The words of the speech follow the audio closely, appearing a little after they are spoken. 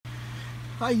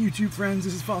Hi YouTube friends,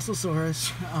 this is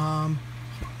Fossilsaurus.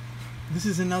 This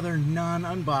is another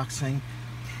non-unboxing,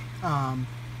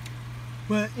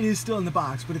 but it is still in the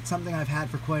box, but it's something I've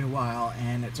had for quite a while,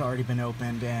 and it's already been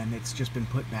opened, and it's just been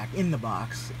put back in the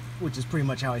box, which is pretty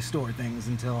much how I store things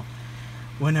until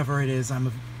whenever it is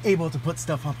I'm able to put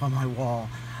stuff up on my wall.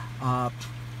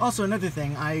 Also, another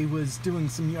thing, I was doing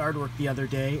some yard work the other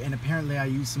day, and apparently I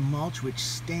used some mulch, which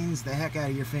stains the heck out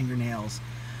of your fingernails.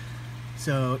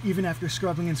 So even after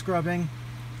scrubbing and scrubbing,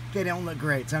 they don't look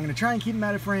great. So I'm going to try and keep them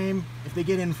out of frame. If they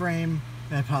get in frame,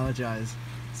 I apologize.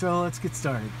 So let's get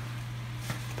started.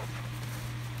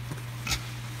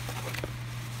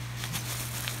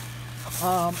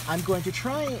 I'm going to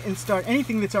try and start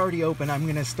anything that's already open. I'm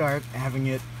going to start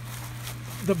having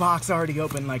the box already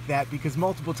open like that, because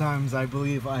multiple times I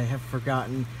believe I have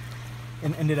forgotten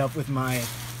and ended up with my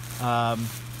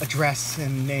address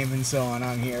and name and so on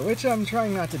here, which I'm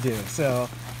trying not to do. So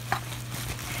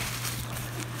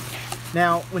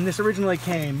now, when this originally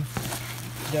came,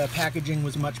 the packaging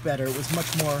was much better. It was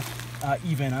much more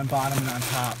even on bottom and on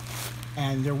top,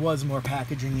 and there was more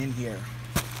packaging in here.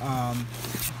 And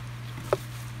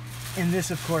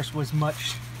this, of course, was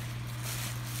much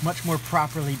more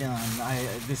properly done.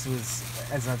 This was,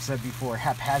 as I've said before,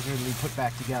 haphazardly put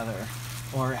back together,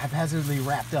 or haphazardly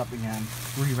wrapped up again,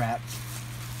 rewrapped.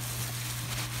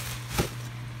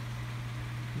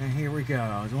 And here we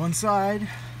go. The one side,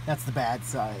 that's the bad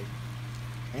side,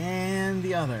 and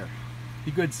the other, the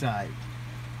good side.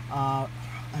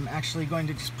 I'm actually going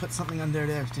to just put something under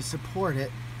there to support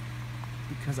it,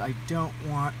 because I don't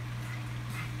want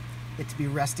it to be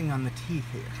resting on the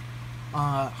teeth here.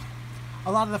 A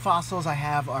lot of the fossils I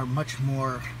have are much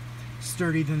more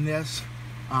sturdy than this.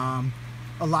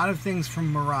 A lot of things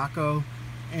from Morocco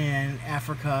and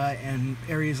Africa and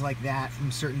areas like that from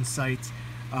certain sites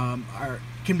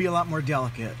can be a lot more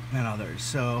delicate than others.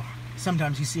 So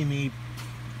sometimes you see me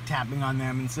tapping on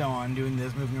them and so on, doing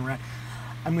this, moving around.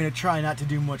 I'm going to try not to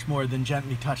do much more than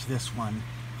gently touch this one,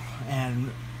 and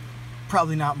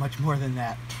probably not much more than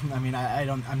that. I mean,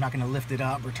 I'm not going to lift it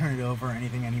up or turn it over or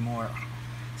anything anymore.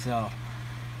 So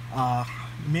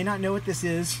you may not know what this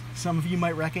is. Some of you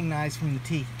might recognize from the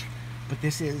teeth, but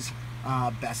this is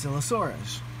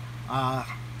Basilosaurus,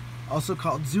 also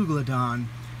called Zeuglodon,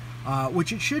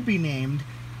 which it should be named,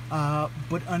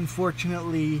 but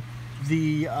unfortunately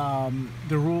the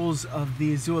rules of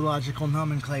the zoological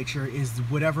nomenclature is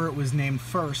whatever it was named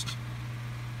first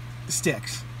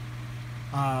sticks.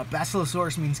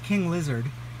 Basilosaurus means king lizard.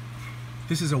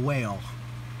 This is a whale.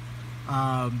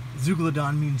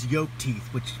 Zeuglodon means yoke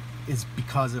teeth, which is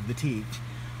because of the teeth.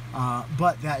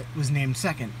 But that was named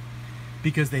second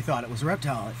because they thought it was a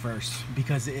reptile at first,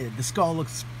 because the skull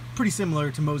looks pretty similar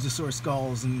to mosasaur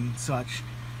skulls and such.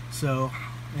 So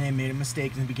they made a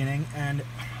mistake in the beginning, and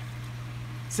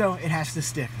so it has to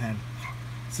stick then.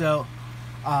 So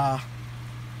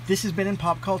this has been in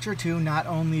pop culture too, not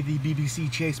only the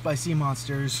BBC Chased by Sea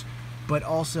Monsters, but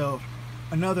also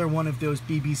another one of those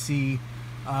BBC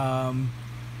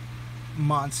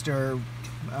monster,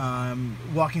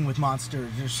 Walking with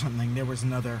Monsters or something. There was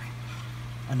another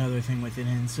thing with it,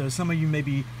 and so some of you may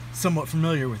be somewhat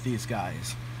familiar with these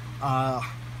guys.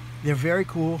 They're very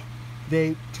cool.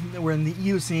 They were in the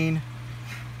Eocene.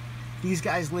 These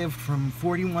guys lived from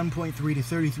 41.3 to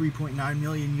 33.9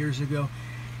 million years ago,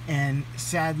 and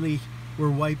sadly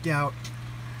were wiped out,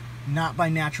 not by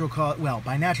natural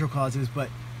causes, but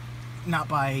not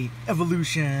by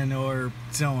evolution or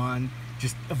so on,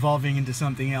 just evolving into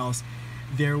something else.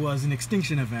 There was an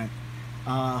extinction event.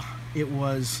 It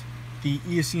was the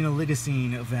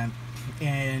Eocene-Oligocene event,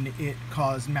 and it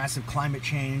caused massive climate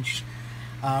change.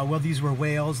 Well, these were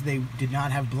whales. They did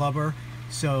not have blubber,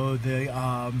 so the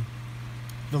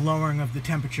lowering of the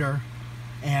temperature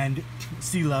and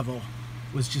sea level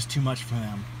was just too much for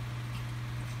them.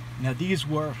 Now, these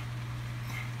were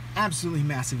absolutely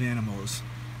massive animals.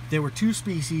 There were two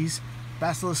species,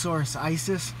 Basilosaurus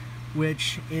isis,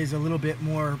 which is a little bit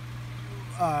more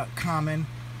common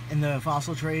in the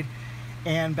fossil trade,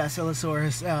 and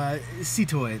Basilosaurus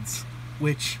cetoides,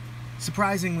 which,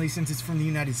 surprisingly, since it's from the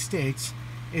United States,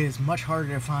 is much harder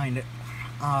to find.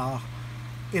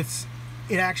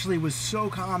 It actually was so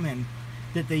common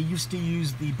that they used to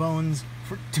use the bones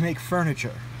to make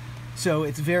furniture. So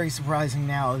it's very surprising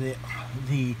now that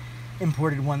the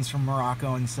imported ones from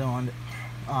Morocco and so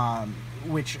on,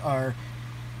 which are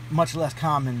much less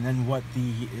common than what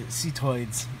the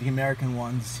cetoides, the American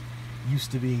ones,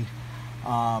 used to be,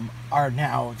 are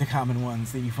now the common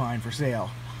ones that you find for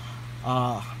sale.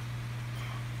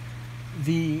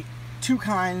 The two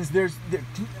kinds, there's a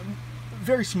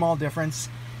very small difference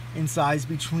in size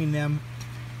between them.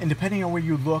 and depending on where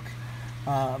you look,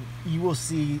 you will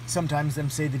see sometimes them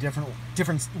say the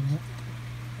difference,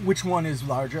 which one is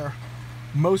larger.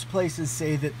 Most places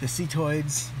say that the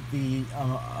Cetoids, the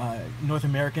North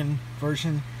American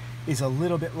version, is a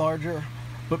little bit larger,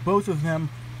 but both of them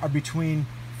are between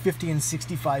 50 and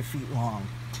 65 feet long.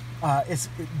 It's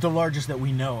the largest that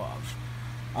we know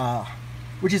of,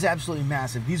 which is absolutely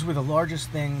massive. These were the largest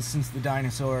things since the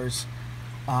dinosaurs,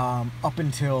 up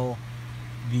until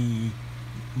the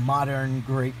modern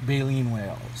great baleen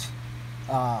whales.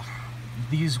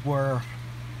 These were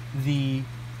a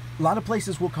lot of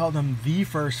places will call them the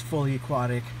first fully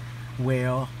aquatic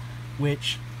whale,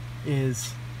 which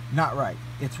is not right.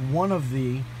 It's one of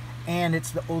the, and it's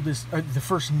the oldest, or the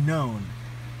first known,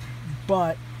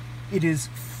 but it is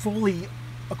fully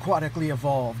aquatically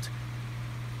evolved,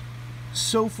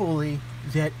 so fully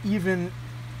that even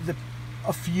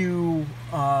a few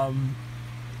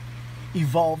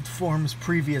evolved forms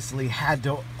previously had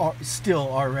to still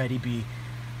already be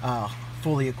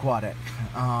fully aquatic.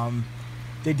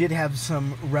 They did have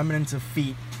some remnants of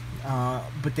feet,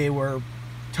 but they were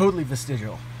totally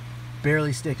vestigial,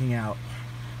 barely sticking out.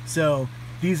 So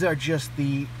these are just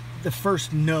the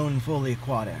first known fully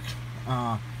aquatic.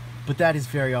 But that is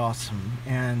very awesome.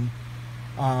 And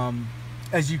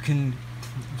as you can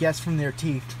guess from their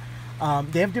teeth,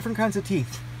 they have different kinds of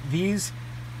teeth. These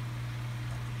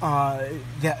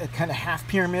that kind of half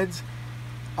pyramids.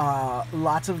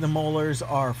 Lots of the molars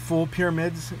are full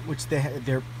pyramids, which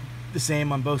they're the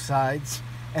same on both sides,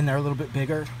 and they're a little bit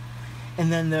bigger. And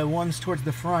then the ones towards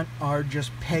the front are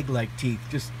just peg-like teeth,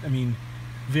 just, I mean,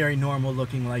 very normal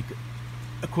looking, like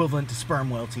equivalent to sperm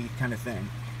whale teeth kind of thing.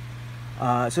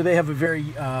 So they have a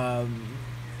very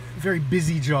very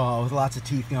busy jaw with lots of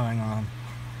teeth going on.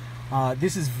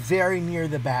 This is very near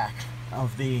the back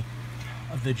of the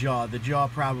jaw. The jaw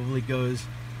probably goes,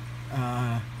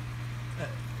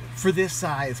 for this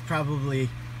size, probably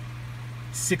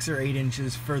 6 or 8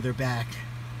 inches further back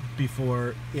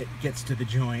before it gets to the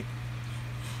joint,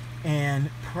 and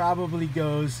probably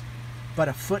goes about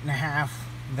 1.5 foot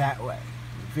that way.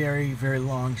 Very, very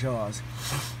long jaws.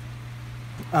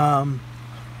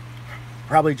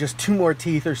 Probably just 2 more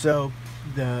teeth or so,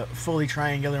 the fully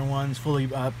triangular ones, fully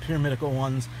pyramidical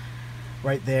ones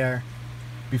right there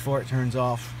before it turns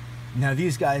off. Now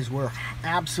these guys were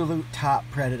absolute top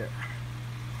predator.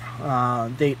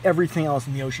 They ate everything else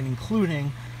in the ocean,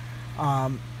 including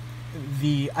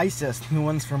the Isis, the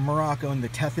ones from Morocco and the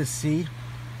Tethys Sea.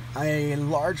 A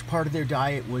large part of their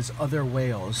diet was other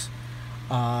whales,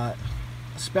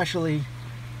 especially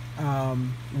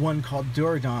one called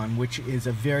Durodon, which is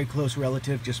a very close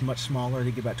relative, just much smaller.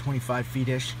 They get about 25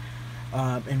 feet-ish.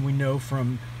 And we know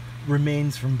from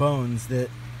remains from bones that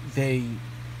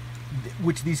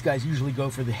which these guys usually go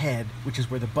for the head, which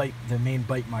is where the main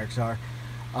bite marks are.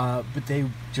 But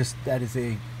that is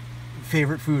a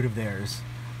favorite food of theirs.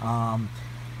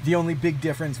 The only big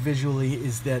difference visually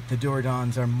is that the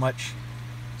Durodons are much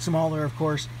smaller, of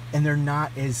course, and they're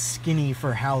not as skinny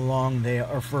for how long they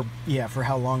are. For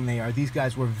how long they are. These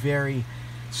guys were very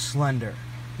slender.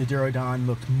 The Durodon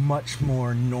looked much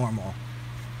more normal.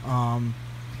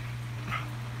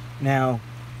 Now,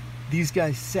 these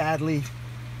guys, sadly,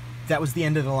 that was the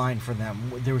end of the line for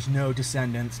them. There was no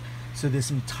descendants. So this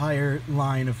entire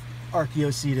line of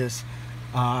Archaeocetus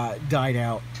died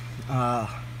out.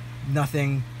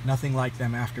 Nothing like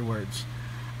them afterwards.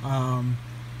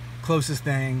 Closest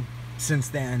thing since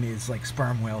then is like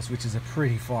sperm whales, which is a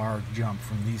pretty far jump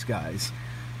from these guys.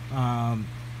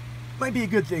 Might be a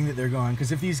good thing that they're gone,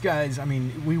 because if these guys, I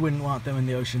mean, we wouldn't want them in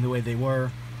the ocean the way they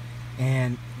were,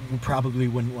 and we probably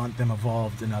wouldn't want them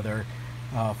evolved another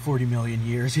 40 million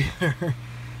years either.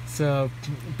 So,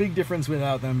 big difference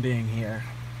without them being here,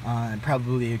 and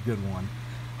probably a good one.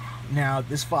 Now,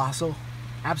 this fossil,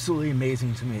 absolutely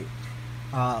amazing to me.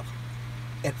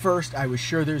 At first, I was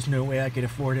sure there's no way I could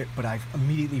afford it, but I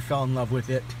immediately fell in love with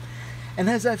it. And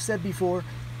as I've said before,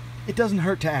 it doesn't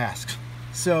hurt to ask.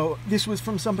 So, this was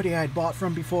from somebody I had bought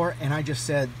from before, and I just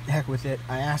said, heck with it.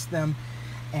 I asked them,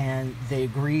 and they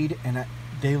agreed, and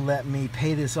they let me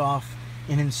pay this off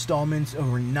in installments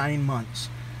over 9 months.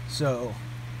 So,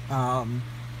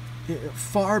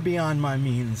 far beyond my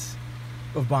means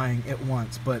of buying at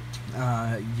once, but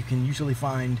you can usually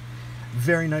find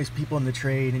very nice people in the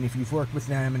trade, and if you've worked with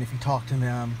them and if you talk to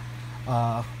them,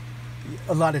 a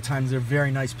lot of times they're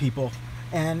very nice people,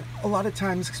 and a lot of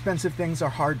times expensive things are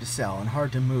hard to sell and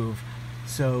hard to move.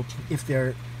 So if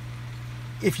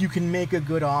you can make a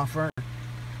good offer,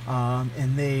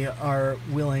 and they are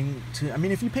willing to, I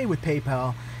mean, if you pay with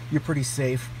PayPal, you're pretty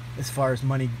safe as far as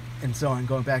money and so on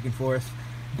going back and forth.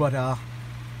 But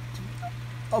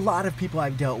a lot of people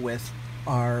I've dealt with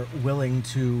are willing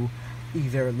to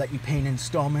either let you pay in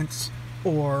installments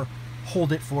or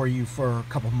hold it for you for a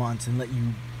couple months and let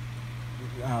you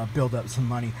build up some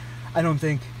money.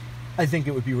 I think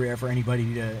it would be rare for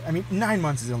anybody to, I mean, 9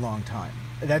 months is a long time.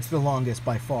 That's the longest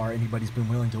by far anybody's been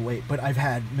willing to wait, but I've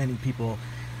had many people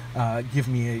give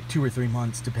me 2 or 3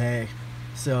 months to pay.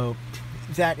 So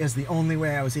that is the only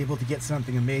way I was able to get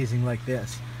something amazing like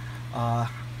this.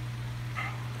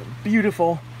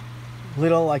 Beautiful,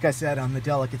 little, like I said, on the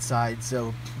delicate side,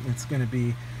 so it's going to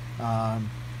be,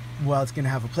 well, it's going to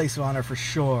have a place of honor for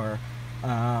sure.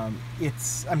 I'm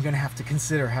going to have to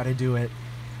consider how to do it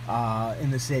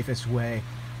in the safest way.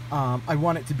 I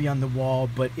want it to be on the wall,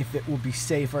 but if it will be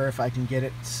safer, if I can get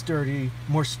it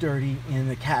more sturdy in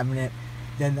the cabinet,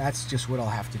 then that's just what I'll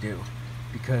have to do,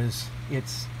 because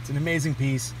it's an amazing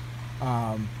piece.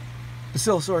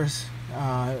 Basilosaurus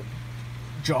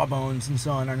jawbones and so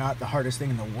on are not the hardest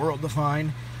thing in the world to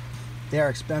find. They are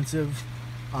expensive,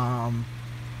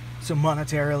 so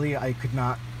monetarily I could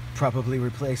not probably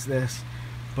replace this,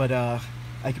 but I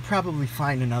could probably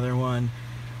find another one.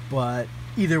 But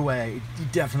either way, you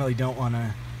definitely don't want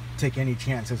to take any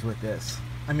chances with this.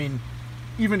 I mean,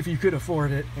 even if you could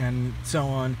afford it and so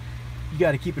on, you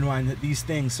got to keep in mind that these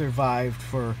things survived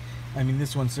for, I mean,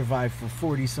 this one survived for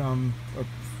 40 some or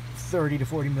 30 to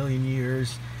 40 million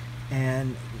years,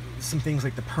 and some things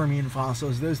like the Permian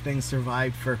fossils, those things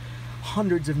survived for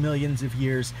hundreds of millions of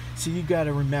years. So you got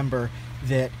to remember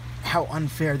that how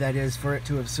unfair that is for it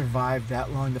to have survived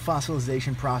that long. The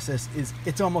fossilization process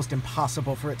it's almost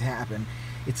impossible for it to happen.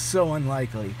 It's so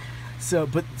unlikely. So,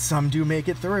 but some do make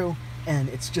it through, and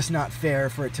it's just not fair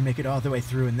for it to make it all the way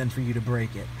through and then for you to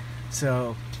break it.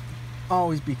 So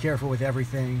always be careful with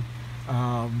everything.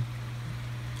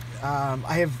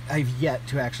 I've yet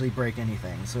to actually break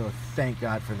anything, so thank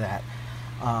God for that.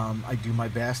 I do my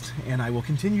best, and I will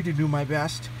continue to do my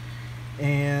best,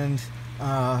 and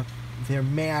there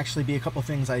may actually be a couple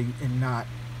things I am not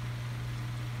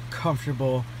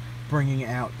comfortable bringing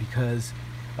out because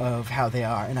of how they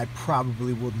are, and I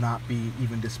probably will not be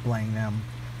even displaying them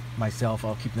myself.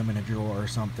 I'll keep them in a drawer or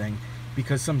something,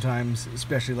 because sometimes,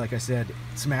 especially like I said,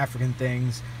 some African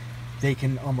things, they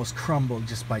can almost crumble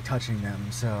just by touching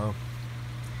them. So,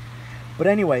 but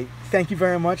anyway, thank you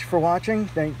very much for watching.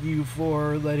 Thank you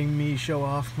for letting me show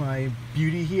off my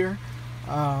beauty here.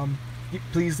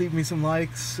 Please leave me some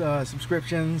likes,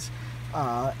 subscriptions,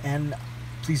 and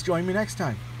please join me next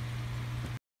time.